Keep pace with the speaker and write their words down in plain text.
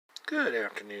Good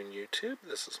afternoon, YouTube.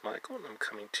 This is Michael, and I'm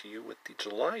coming to you with the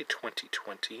July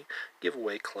 2020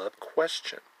 Giveaway Club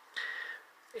question.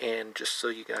 And just so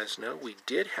you guys know, we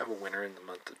did have a winner in the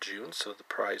month of June, so the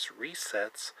prize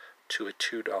resets to a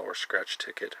 $2 scratch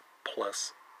ticket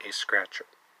plus a scratcher.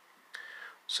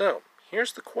 So,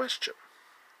 here's the question.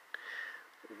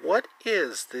 What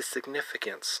is the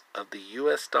significance of the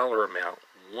US dollar amount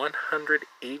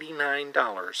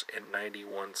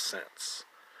 $189.91?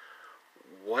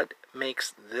 What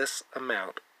makes this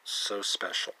amount so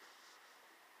special?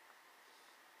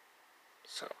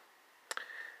 So,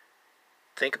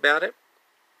 think about it,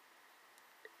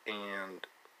 and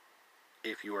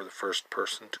if you are the first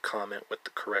person to comment with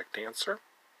the correct answer,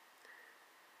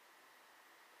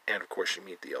 and of course you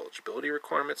meet the eligibility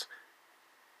requirements,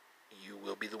 you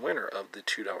will be the winner of the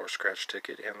 $2 scratch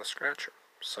ticket and the scratcher.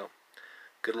 So,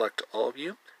 good luck to all of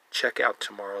you. Check out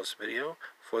tomorrow's video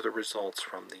for the results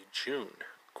from the June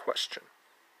question.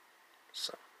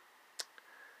 So,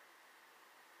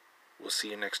 we'll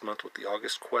see you next month with the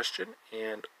August question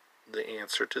and the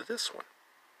answer to this one.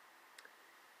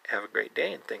 Have a great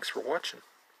day, and thanks for watching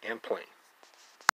and playing.